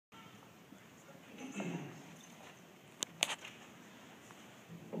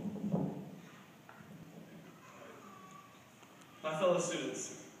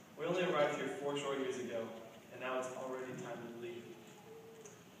students, we only arrived here 4 short years ago, and now it's already time to leave.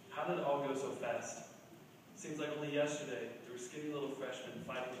 How did it all go so fast? Seems like only yesterday, we were skinny little freshmen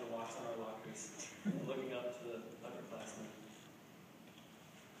fighting for locks on our lockers, and looking up to the upperclassmen.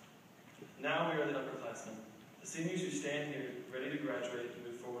 Now we are the upperclassmen, the seniors who stand here, ready to graduate and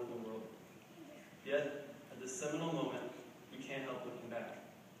move forward in the world. Yet, at this seminal moment, we can't help looking back.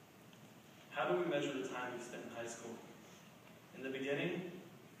 How do we measure the time we spent in high school? In the beginning,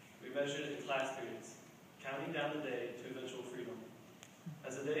 we measured it in class periods, counting down the day to eventual freedom.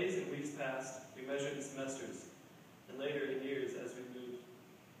 As the days and weeks passed, we measured in semesters, and later in years as we moved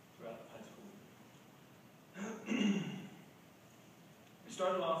throughout high school. We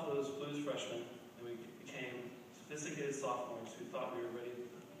started off those blues freshmen, and we became sophisticated sophomores who thought we were ready to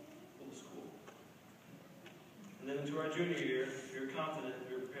pull school. And then into our junior year, we were confident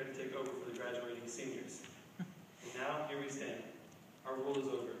we were prepared to take over for the graduating seniors. And now, here we stand. Our world is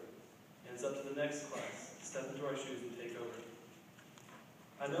over, and it's up to the next class to step into our shoes and take over.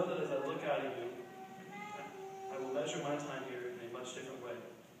 I know that as I look out at you, I will measure my time here in a much different way.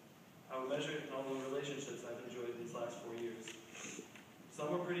 I will measure it in all the relationships I've enjoyed these last 4 years.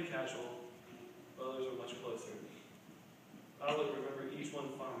 Some were pretty casual, but others were much closer. I will remember each one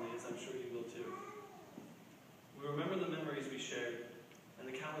fondly, as I'm sure you will too. We remember the memories we shared and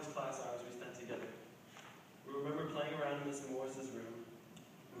the countless class hours we spent together. We remember playing around in Miss Morris's room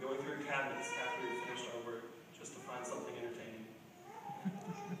and going through cabinets after we finished our work just to find something entertaining.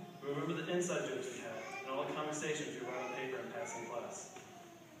 We remember the inside jokes we had and all the conversations we wrote on paper in passing class.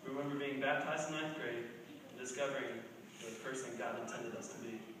 We remember being baptized in 9th grade and discovering the person God intended us to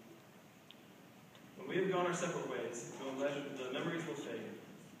be. When we have gone our separate ways, the memories will fade.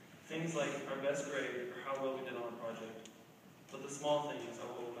 Things like our best grade or how well we did on a project. But the small things are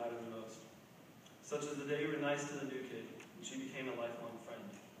what will matter the most. Such as the day you were nice to the new kid and she became a lifelong friend.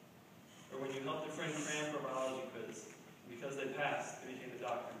 Or when you helped a friend cram for a biology quiz, and because they passed, they became a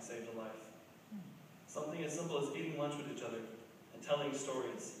doctor and saved a life. Something as simple as eating lunch with each other and telling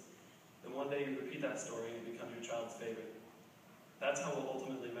stories. Then one day you repeat that story and it becomes your child's favorite. That's how we'll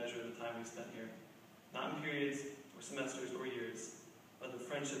ultimately measure the time we spent here. Not in periods or semesters or years, but the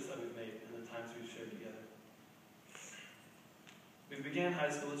friendships that we've made and the times we've shared together. We began high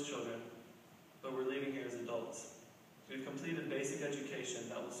school as children, but we're leaving here as adults. We've completed basic education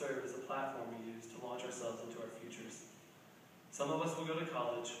that will serve as a platform we use to launch ourselves into our futures. Some of us will go to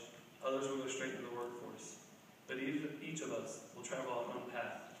college, others will go straight into the workforce, but each of us will travel our own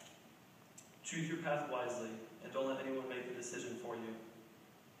path. Choose your path wisely, and don't let anyone make the decision for you.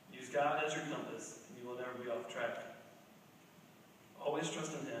 Use God as your compass, and you will never be off track. Always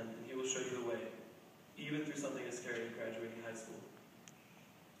trust in Him, and He will show you the way, even through something as scary as graduating high school.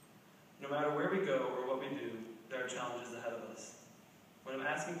 No matter where we go or what we do, there are challenges ahead of us. What I'm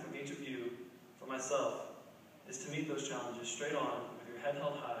asking from each of you, for myself, is to meet those challenges straight on, with your head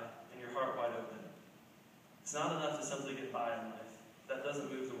held high and your heart wide open. It's not enough to simply get by in life. That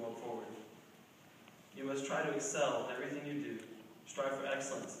doesn't move the world forward. You must try to excel in everything you do. Strive for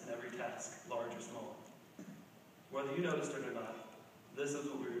excellence in every task, large or small. Whether you noticed it or not, this is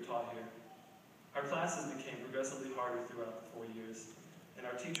what we were taught here. Our classes became progressively harder throughout the 4 years, and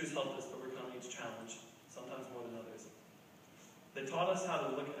our teachers helped us overcome each challenge, sometimes more than others. They taught us how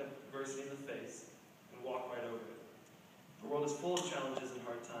to look at adversity in the face and walk right over it. The world is full of challenges and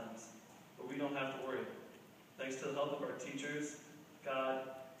hard times, but we don't have to worry. Thanks to the help of our teachers, God,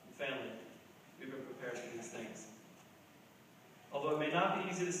 and family, we've been prepared for these things. Although it may not be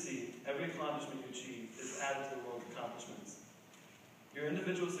easy to see, every accomplishment you achieve is added to the world's accomplishments. Your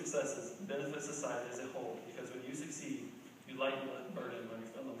individual successes benefit society as a whole because when you succeed, you lighten the burden on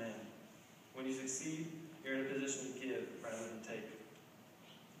your fellow man. When you succeed, you're in a position to give rather than take.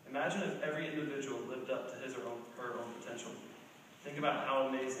 Imagine if every individual lived up to his or her own potential. Think about how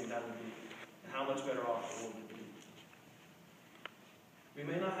amazing that would be and how much better off the world would be. We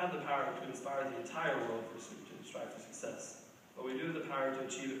may not have the power to inspire the entire world to strive for success, but we do have the power to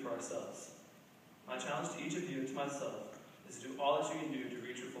achieve it for ourselves. My challenge to each of you and to myself is to do all that you can do to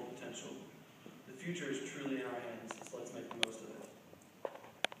reach your full potential. The future is truly in our hands, so let's make the most of it.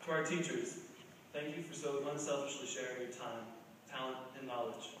 To our teachers, thank you for so unselfishly sharing your time, talent, and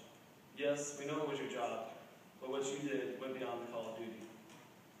knowledge. Yes, we know it was your job, but what you did went beyond the call of duty.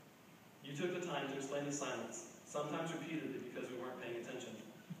 You took the time to explain assignments, sometimes repeatedly because we weren't paying attention.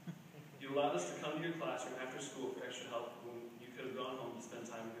 You allowed us to come to your classroom after school for extra help when you could have gone home to spend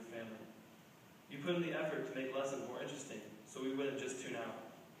time with your family. You put in the effort to make lessons more interesting, so we wouldn't just tune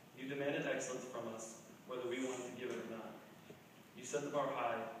out. You demanded excellence from us, whether we wanted to give it or not. You set the bar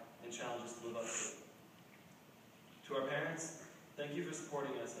high and challenged us to live up to it. To our parents, Thank you for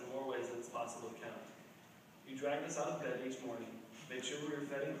supporting us in more ways than it's possible to count. You dragged us out of bed each morning, made sure we were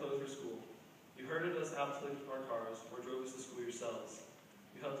fed and clothed for school. You herded us out to our cars or drove us to school yourselves.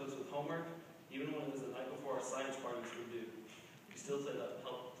 You helped us with homework, even when it was the night before our science parties were due. You still said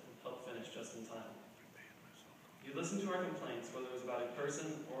help finish just in time. You listened to our complaints, whether it was about a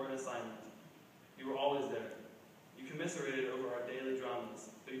person or an assignment. You were always there. You commiserated over our daily dramas,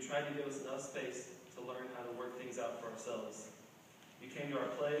 but you tried to give us enough space to learn how to work things out for ourselves. You came to our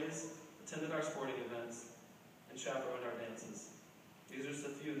plays, attended our sporting events, and chaperoned our dances. These are just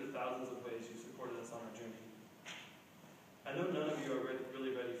a few of the thousands of ways you supported us on our journey. I know none of you are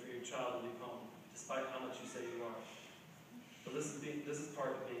really ready for your child to leave home, despite how much you say you are. But this is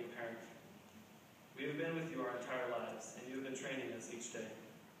part of being a parent. We have been with you our entire lives, and you have been training us each day.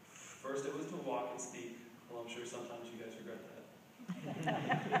 First it was to walk and speak, well, I'm sure sometimes you guys regret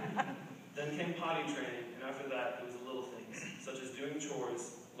that. Then came potty training, and after that it was the little things, such as doing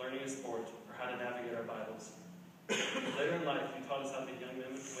chores, learning a sport, or how to navigate our Bibles. Later in life, you taught us how to be young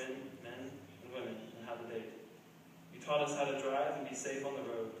men and women, and how to date. You taught us how to drive and be safe on the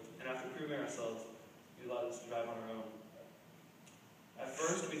road, and after proving ourselves, you allowed us to drive on our own. At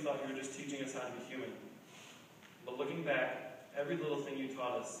first, we thought you were just teaching us how to be human. But looking back, every little thing you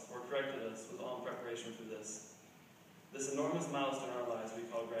taught us or corrected us was all in preparation for this. This enormous milestone in our lives we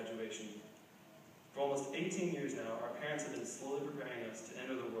call graduation. For almost 18 years now, our parents have been slowly preparing us to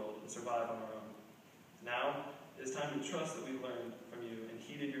enter the world and survive on our own. Now, it is time to trust that we've learned from you and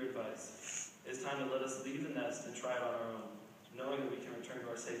heeded your advice. It is time to let us leave the nest and try it on our own, knowing that we can return to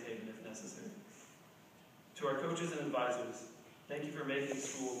our safe haven if necessary. To our coaches and advisors, thank you for making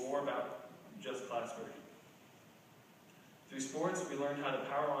school more about just classwork. Through sports, we learned how to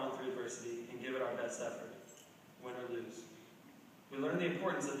power on through adversity and give it our best effort, win or lose. We learned the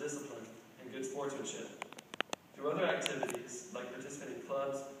importance of discipline and good sportsmanship. Through other activities, like participating in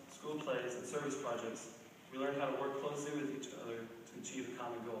clubs, school plays, and service projects, we learned how to work closely with each other to achieve a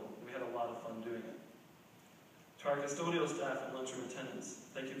common goal. We had a lot of fun doing it. To our custodial staff and lunchroom attendants,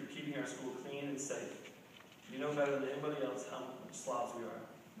 thank you for keeping our school clean and safe. You know better than anybody else how much slobs we are.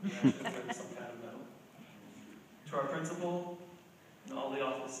 We actually drink some kind of metal. To our principal and all the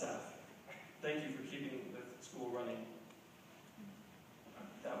office staff, thank you for keeping the school running.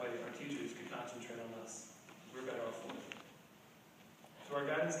 That way our teachers could concentrate on us. We're better off for it. To our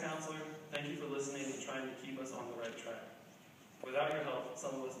guidance counselor, thank you for listening and trying to keep us on the right track. Without your help,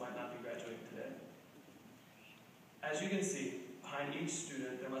 some of us might not be graduating today. As you can see, behind each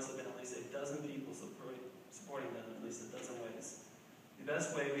student, there must have been at least a dozen people supporting them in at least a dozen ways. The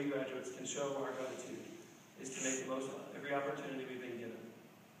best way we graduates can show our gratitude is to make the most of every opportunity we've been given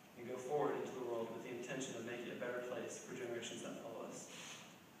and go forward into the world with the intention of making it a better place for generations that follow us.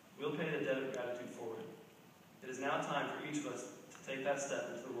 We'll pay the debt of gratitude forward. It is now time for each of us to take that step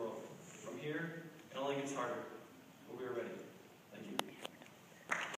into the world. From here, it only gets harder.